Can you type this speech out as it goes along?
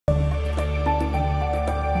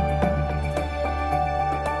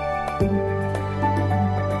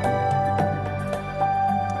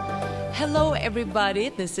Hello everybody,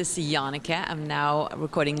 this is Jannicke. I'm now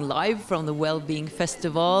recording live from the Wellbeing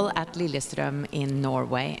Festival at Lillestrøm in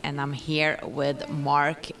Norway, and I'm here with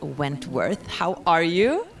Mark Wentworth. How are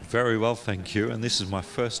you? Very well, thank you. And this is my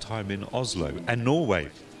first time in Oslo and Norway.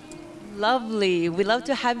 Lovely. We love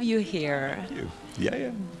to have you here. Thank you.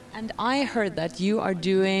 Yeah. And I heard that you are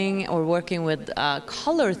doing or working with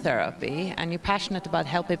color therapy, and you're passionate about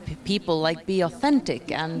helping people like be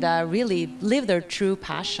authentic and really live their true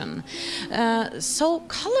passion. So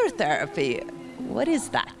color therapy, what is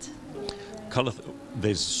that?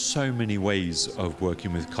 There's so many ways of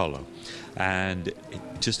working with color, and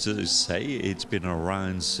just to say, it's been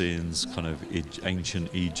around since kind of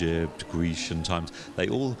ancient Egypt, Grecian times. They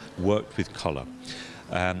all worked with color.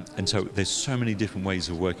 And so there's so many different ways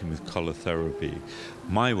of working with color therapy.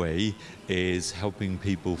 My way is helping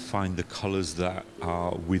people find the colors that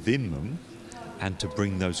are within them and to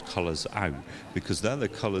bring those colors out, because they're the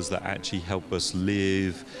colors that actually help us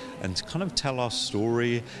live and kind of tell our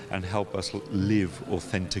story and help us live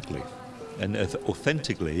authentically. And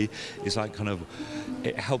authentically is like kind of,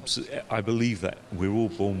 it helps, I believe that we're all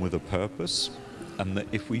born with a purpose, and that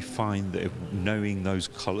if we find that knowing those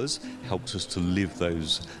colors helps us to live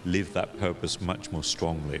that purpose much more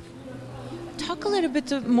strongly. Talk a little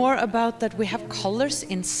bit more about that. We have colors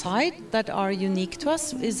inside that are unique to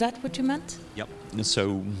us. Is that what you meant? Yep.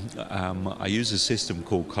 So I use a system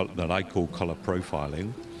that I call color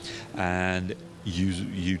profiling, and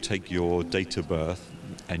you take your date of birth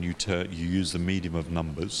and you use the medium of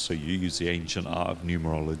numbers. So you use the ancient art of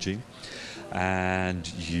numerology,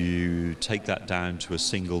 and you take that down to a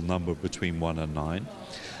single number between 1 and 9,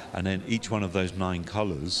 and then each one of those 9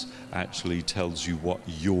 colors actually tells you what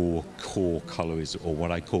your core color is, or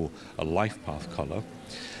what I call a life path color.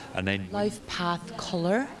 And then life path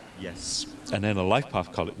color? Yes. And then a life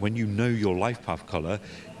path color, when you know your life path color,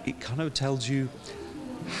 it kind of tells you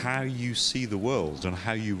how you see the world and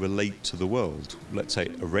how you relate to the world. Let's say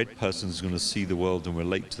a red person is going to see the world and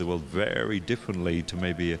relate to the world very differently to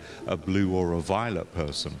maybe a blue or a violet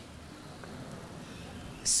person.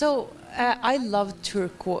 So I love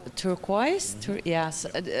turquoise. Yes.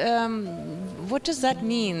 What does that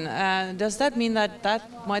mean? Does that mean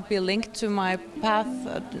that might be linked to my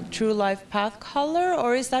path, true life path color,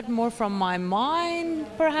 or is that more from my mind,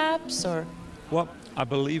 perhaps? Or well, I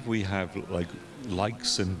believe we have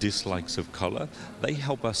likes and dislikes of color. They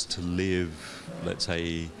help us to live, let's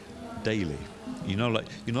say, daily.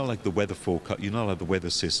 Like the weather forecast, like the weather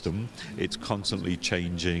system, it's constantly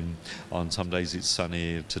changing. On some days it's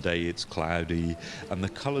sunny, today it's cloudy, and the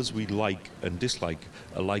colors we like and dislike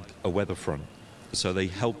are like a weather front. So they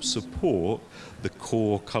help support the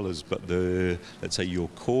core colors, but let's say your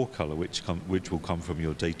core color, which will come from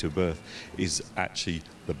your date of birth, is actually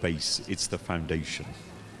the base. It's the foundation.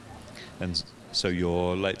 And so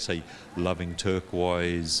your, let's say, loving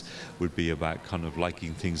turquoise would be about kind of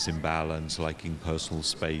liking things in balance, liking personal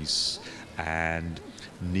space, and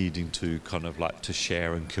needing to kind of like to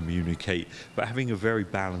share and communicate, but having a very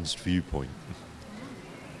balanced viewpoint.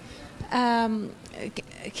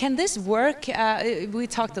 Can this work? We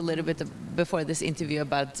talked a little bit before this interview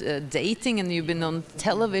about dating, and you've been on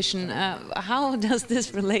television. How does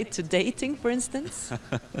this relate to dating, for instance?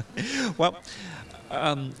 Well,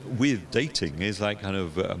 with dating is like kind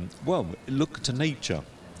of, look to nature.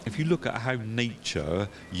 If you look at how nature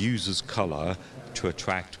uses color to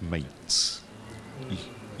attract mates,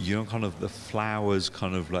 kind of the flowers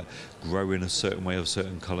kind of like grow in a certain way of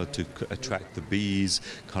certain color to attract the bees,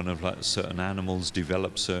 kind of like certain animals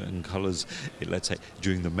develop certain colors, let's say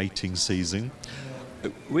during the mating season.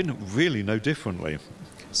 We're really no differently.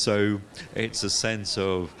 So it's a sense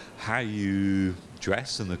of how you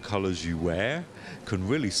dress and the colors you wear can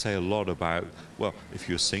really say a lot about, well, if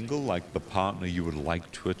you're single, like the partner you would like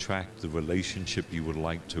to attract, the relationship you would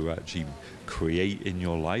like to actually create in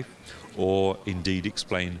your life, or indeed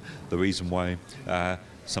explain the reason why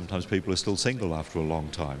sometimes people are still single after a long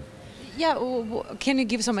time. Yeah, can you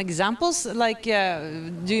give some examples? Like,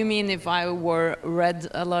 do you mean if I wore red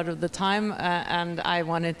a lot of the time and I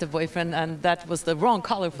wanted a boyfriend and that was the wrong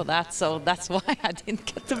color for that, so that's why I didn't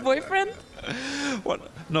get the boyfriend? Well,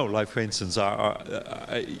 no, like for instance,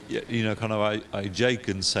 I joke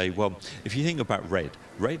and say, well, if you think about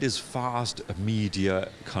red is fast,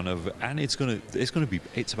 immediate, kind of, and it's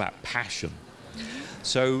about passion.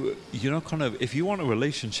 So, kind of, if you want a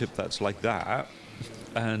relationship that's like that,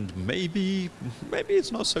 and maybe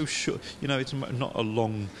it's not so sure, it's not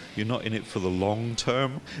you're not in it for the long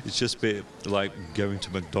term, it's just a bit like going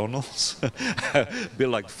to McDonald's, a bit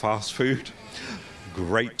like fast food.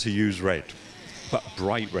 Great to use red, but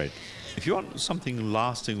bright red. If you want something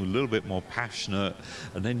lasting, a little bit more passionate,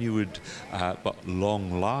 and then you would, but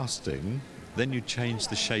long-lasting, then you change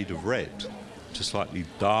the shade of red to slightly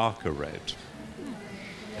darker red.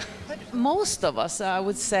 Most of us, I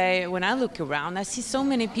would say, when I look around, I see so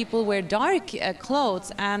many people wear dark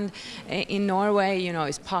clothes, and in Norway, you know,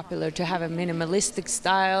 it's popular to have a minimalistic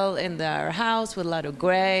style in their house with a lot of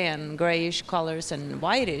gray and grayish colors and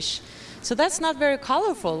whitish. So that's not very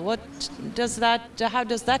colorful. How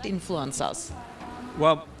does that influence us?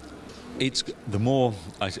 Well, it's the more,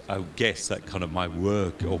 I guess that kind of my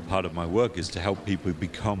work, or part of my work, is to help people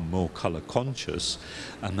become more color conscious,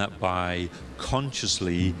 and that by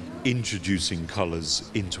consciously introducing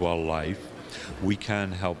colors into our life, we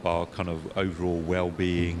can help our kind of overall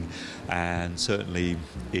well-being. And certainly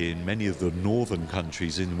in many of the northern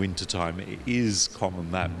countries in wintertime, it is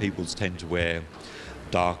common that people tend to wear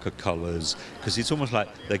darker colors, because it's almost like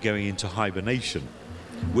they're going into hibernation,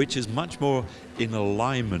 which is much more in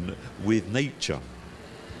alignment with nature,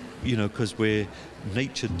 you know, because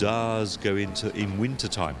nature does go into, in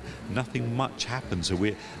wintertime, nothing much happens, so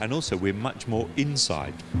we're much more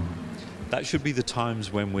inside. That should be the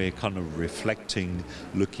times when we're kind of reflecting,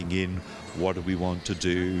 looking in, what do we want to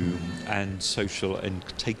do, and social, and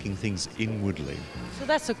taking things inwardly. So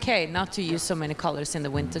that's okay not to use so many colors in the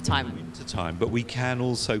winter time. But we can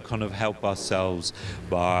also kind of help ourselves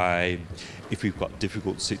by, if we've got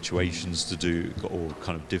difficult situations to do, or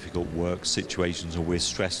kind of difficult work situations, or we're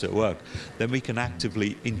stressed at work, then we can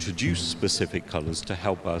actively introduce specific colors to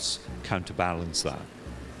help us counterbalance that.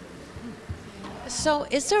 So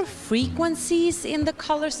is there frequencies in the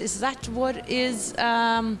colors? Is that what is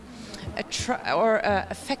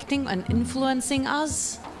affecting and influencing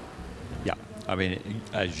us? Yeah, I mean,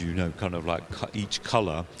 as you know, kind of like each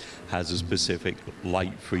color has a specific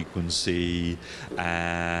light frequency,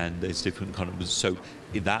 and there's different kind of, so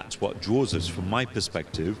that's what draws us. From my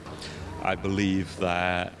perspective, I believe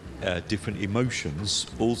that different emotions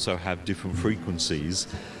also have different frequencies,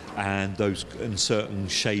 and those, and certain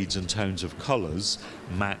shades and tones of colors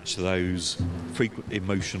match those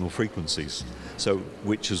emotional frequencies. So,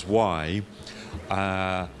 which is why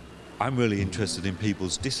I'm really interested in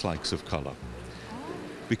people's dislikes of color,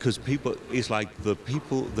 because it's like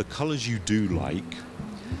the colors you do like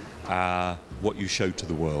are what you show to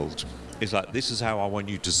the world. It's like, this is how I want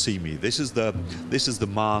you to see me. This is the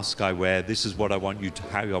mask I wear. This is what I want you to,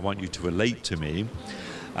 how I want you to relate to me.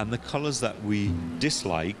 And the colors that we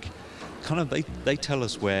dislike, kind of, they tell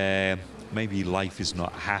us where maybe life is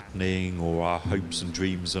not happening, or our hopes and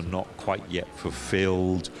dreams are not quite yet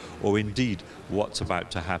fulfilled, or indeed what's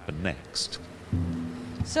about to happen next.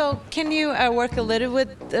 So can you work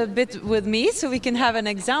a bit with me so we can have an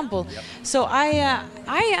example? Yep. So I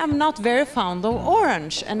am not very fond of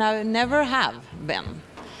orange, and I never have been.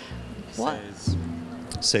 What?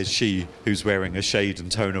 Says she who's wearing a shade and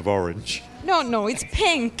tone of orange. No, it's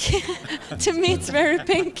pink. To me, it's very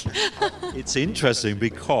pink. It's interesting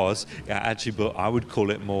because actually, but I would call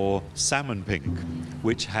it more salmon pink,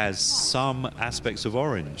 which has some aspects of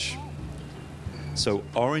orange. So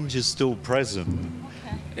orange is still present,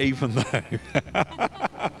 even though.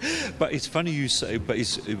 But it's funny you say. But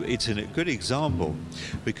it's a good example,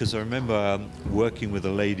 because I remember working with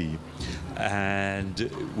a lady, and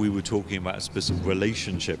we were talking about a specific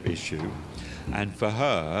relationship issue, and for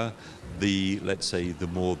her, let's say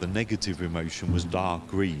the negative emotion was dark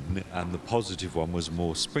green, and the positive one was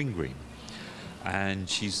more spring green. And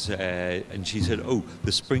she said, oh,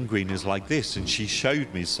 the spring green is like this, and she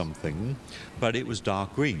showed me something, but it was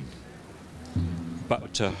dark green.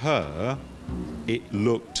 But to her, it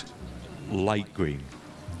looked light green,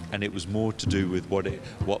 and it was more to do with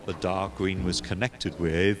what the dark green was connected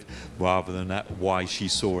with, rather than why she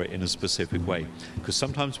saw it in a specific way. Because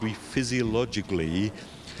sometimes we physiologically,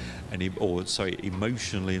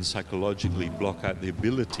 emotionally and psychologically block out the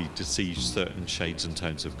ability to see certain shades and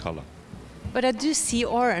tones of color. But I do see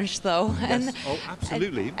orange, though. Yes. And,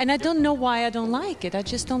 absolutely. And I don't know why I don't like it. I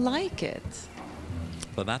just don't like it.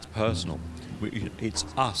 But that's personal. It's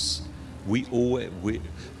us. We're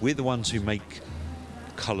the ones who make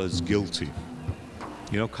colors guilty.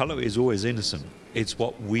 You know, color is always innocent. It's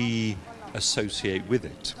what we associate with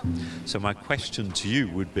it. So my question to you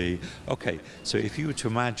would be, okay, so if you were to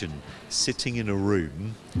imagine sitting in a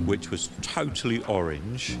room which was totally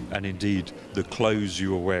orange, and indeed the clothes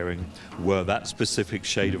you were wearing were that specific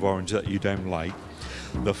shade of orange that you don't like,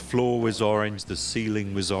 the floor was orange, the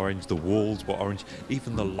ceiling was orange, the walls were orange,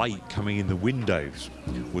 even the light coming in the windows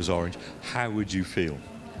was orange, how would you feel?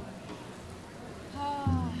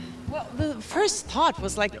 Well, the first thought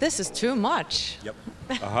was like, this is too much. Yep.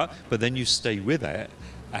 But then you stay with it,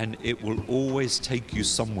 and it will always take you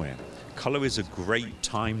somewhere. Colour is a great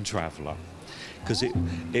time traveller, because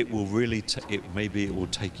it will really maybe it will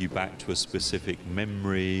take you back to a specific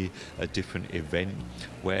memory, a different event,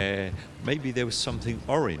 where maybe there was something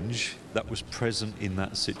orange that was present in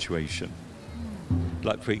that situation.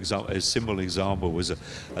 Like, for example, a simple example was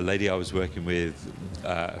a lady I was working with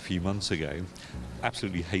a few months ago,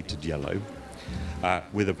 absolutely hated yellow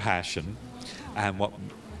with a passion, and what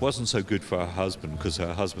wasn't so good for her husband, because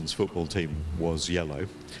her husband's football team was yellow,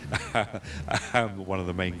 one of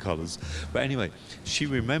the main colours. But anyway, she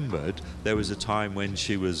remembered there was a time when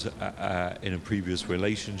she was in a previous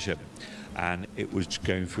relationship, and it was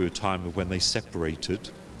going through a time of when they separated,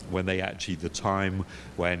 when they actually, the time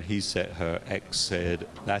when he said, her ex said,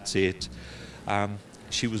 that's it.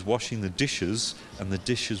 She was washing the dishes, and the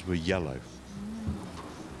dishes were yellow.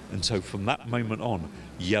 And so from that moment on,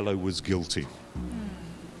 yellow was guilty.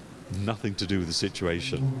 Nothing to do with the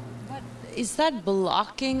situation. But is that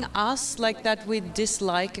blocking us, like that we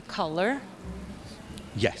dislike a color?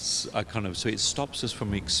 Yes, so it stops us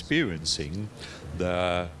from experiencing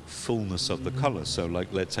the fullness of the color. So like,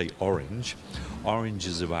 let's say orange. Orange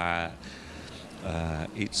is about,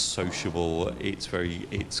 it's sociable,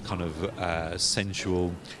 it's kind of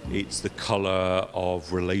sensual, it's the color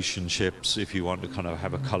of relationships, if you want to kind of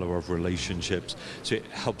have a color of relationships. So it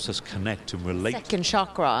helps us connect and relate. Second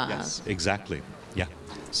chakra. Yes, exactly. Yeah.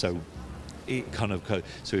 So it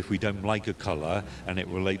so if we don't like a color and it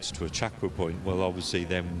relates to a chakra point, well, obviously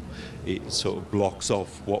then it sort of blocks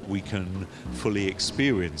off what we can fully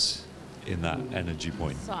experience in that energy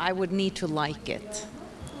point. So I would need to like it.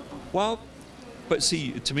 Well, but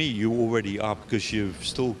see, to me, you already are, because you've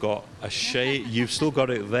still got a shade, you've still got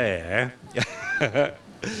it there,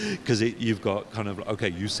 because you've got kind of, okay,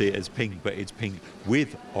 you see it as pink, but it's pink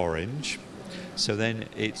with orange. So then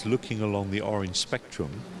it's looking along the orange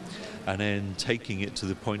spectrum, and then taking it to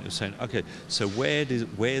the point of saying, okay, so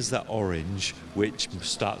where's that orange which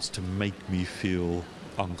starts to make me feel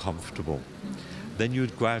uncomfortable? Then you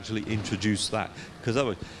would gradually introduce that, because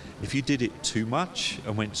otherwise, if you did it too much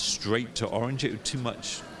and went straight to orange, it would be too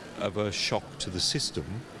much of a shock to the system,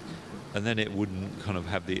 and then it wouldn't kind of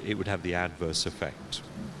it would have the adverse effect.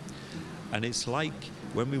 And it's like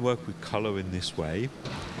when we work with color in this way,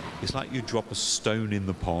 it's like you drop a stone in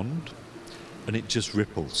the pond and it just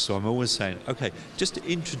ripples. So I'm always saying, okay, just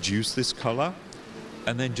introduce this color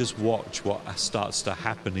and then just watch what starts to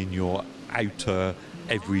happen in your outer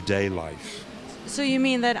everyday life. So you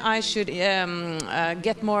mean that I should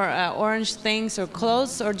get more orange things or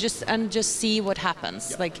clothes, or just see what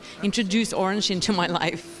happens? Yep. Like introduce orange into my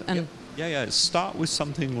life. And yeah. Start with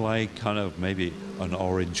something like kind of maybe an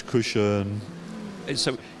orange cushion. And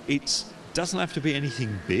so it doesn't have to be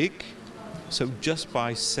anything big. So just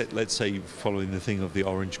by let's say following the thing of the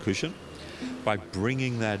orange cushion, by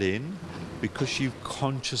bringing that in, because you've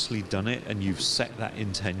consciously done it and you've set that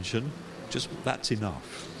intention, just that's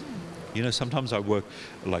enough. You know, sometimes I work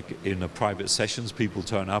like in a private sessions, people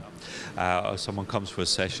turn up, someone comes for a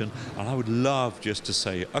session, and I would love just to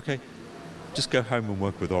say, okay, just go home and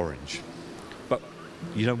work with orange. But,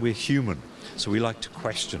 you know, we're human, so we like to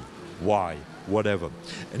question why, whatever.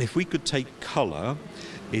 And if we could take color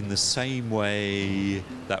in the same way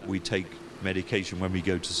that we take medication when we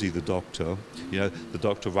go to see the doctor, you know, the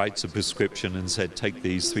doctor writes a prescription and said take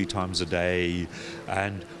these 3 times a day,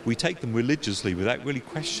 and we take them religiously without really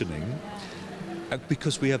questioning,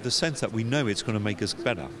 because we have the sense that we know it's going to make us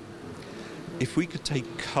better. If we could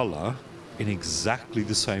take color in exactly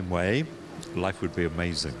the same way, life would be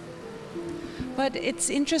amazing. But it's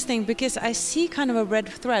interesting because I see kind of a red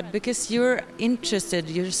thread, because you're interested,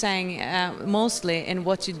 you're saying mostly in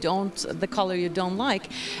what you don't, the color you don't like.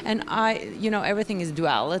 And everything is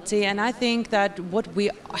duality. And I think that what we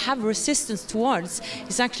have resistance towards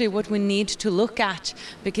is actually what we need to look at,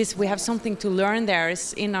 because we have something to learn there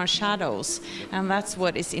is in our shadows. And that's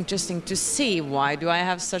what is interesting to see. Why do I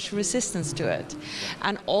have such resistance to it?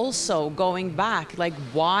 And also going back, like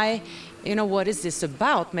why, what is this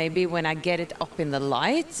about? Maybe when I get it up in the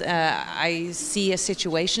light, I see a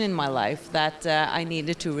situation in my life that I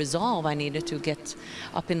needed to resolve. I needed to get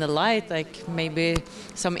up in the light, like maybe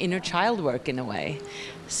some inner child work in a way.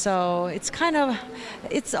 So it's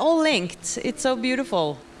all linked. It's so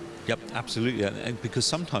beautiful. Yep, absolutely. And because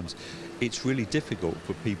sometimes it's really difficult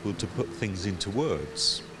for people to put things into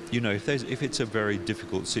words. If it's a very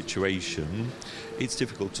difficult situation, it's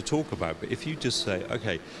difficult to talk about. But if you just say,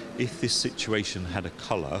 okay, if this situation had a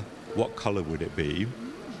color, what color would it be?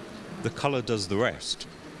 The color does the rest.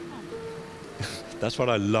 That's what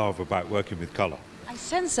I love about working with color. I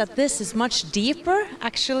sense that this is much deeper,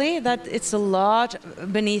 actually, that it's a lot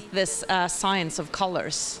beneath this science of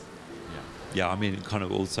colors. Yeah, I mean, kind of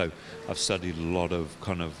also, I've studied a lot of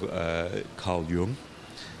kind of Carl Jung,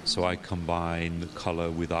 so I combine colour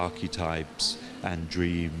with archetypes and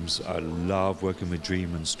dreams. I love working with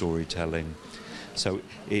dream and storytelling. So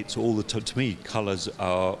it's all the to me, colours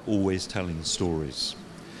are always telling stories.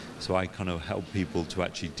 So I kind of help people to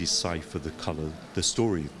actually decipher the colour, the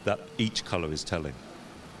story that each colour is telling.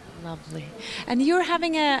 Lovely. And you're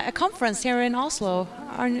having a conference here in Oslo,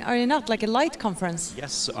 are you not? Like a light conference?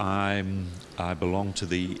 Yes, I belong to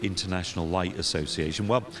the International Light Association.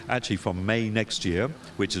 Well, actually from May next year,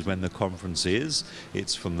 which is when the conference is,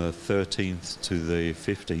 it's from the 13th to the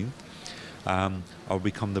 15th. I'll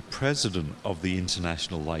become the president of the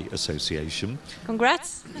International Light Association.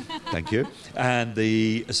 Congrats. Thank you. And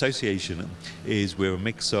the association we're a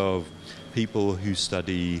mix of people who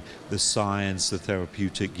study the science, the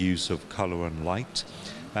therapeutic use of colour and light.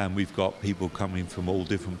 And we've got people coming from all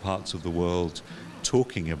different parts of the world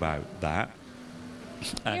talking about that.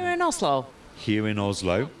 Here in Oslo? Here in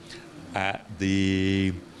Oslo at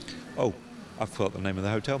the, I forgot the name of the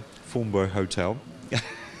hotel, Formberg Hotel.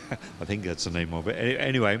 I think that's the name of it.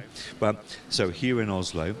 Anyway, so here in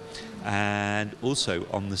Oslo, and also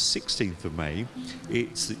on the 16th of May,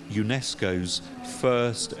 it's UNESCO's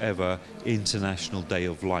first ever International Day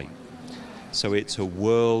of Light. So it's a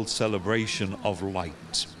world celebration of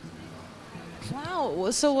light. Wow,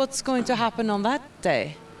 so what's going to happen on that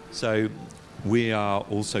day? So we are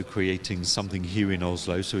also creating something here in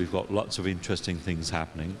Oslo, so we've got lots of interesting things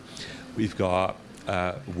happening. We've got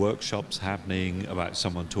workshops happening about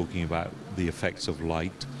someone talking about the effects of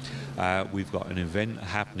light. We've got an event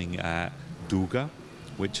happening at Duga,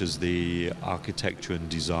 which is the Architecture and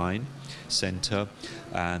Design Centre,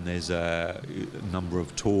 and there's a number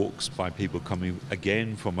of talks by people coming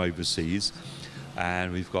again from overseas,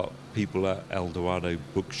 and we've got people at Eldorado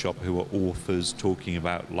Bookshop who are authors talking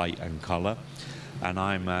about light and colour, and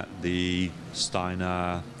I'm at the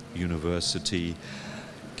Steiner University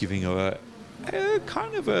giving a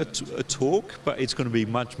kind of a talk, but it's going to be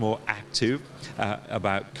much more active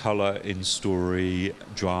about colour in story,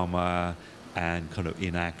 drama, and kind of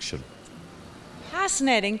in action.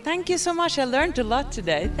 Fascinating. Thank you so much. I learned a lot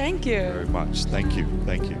today. Thank you. Very much. Thank you.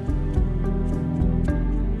 Thank you.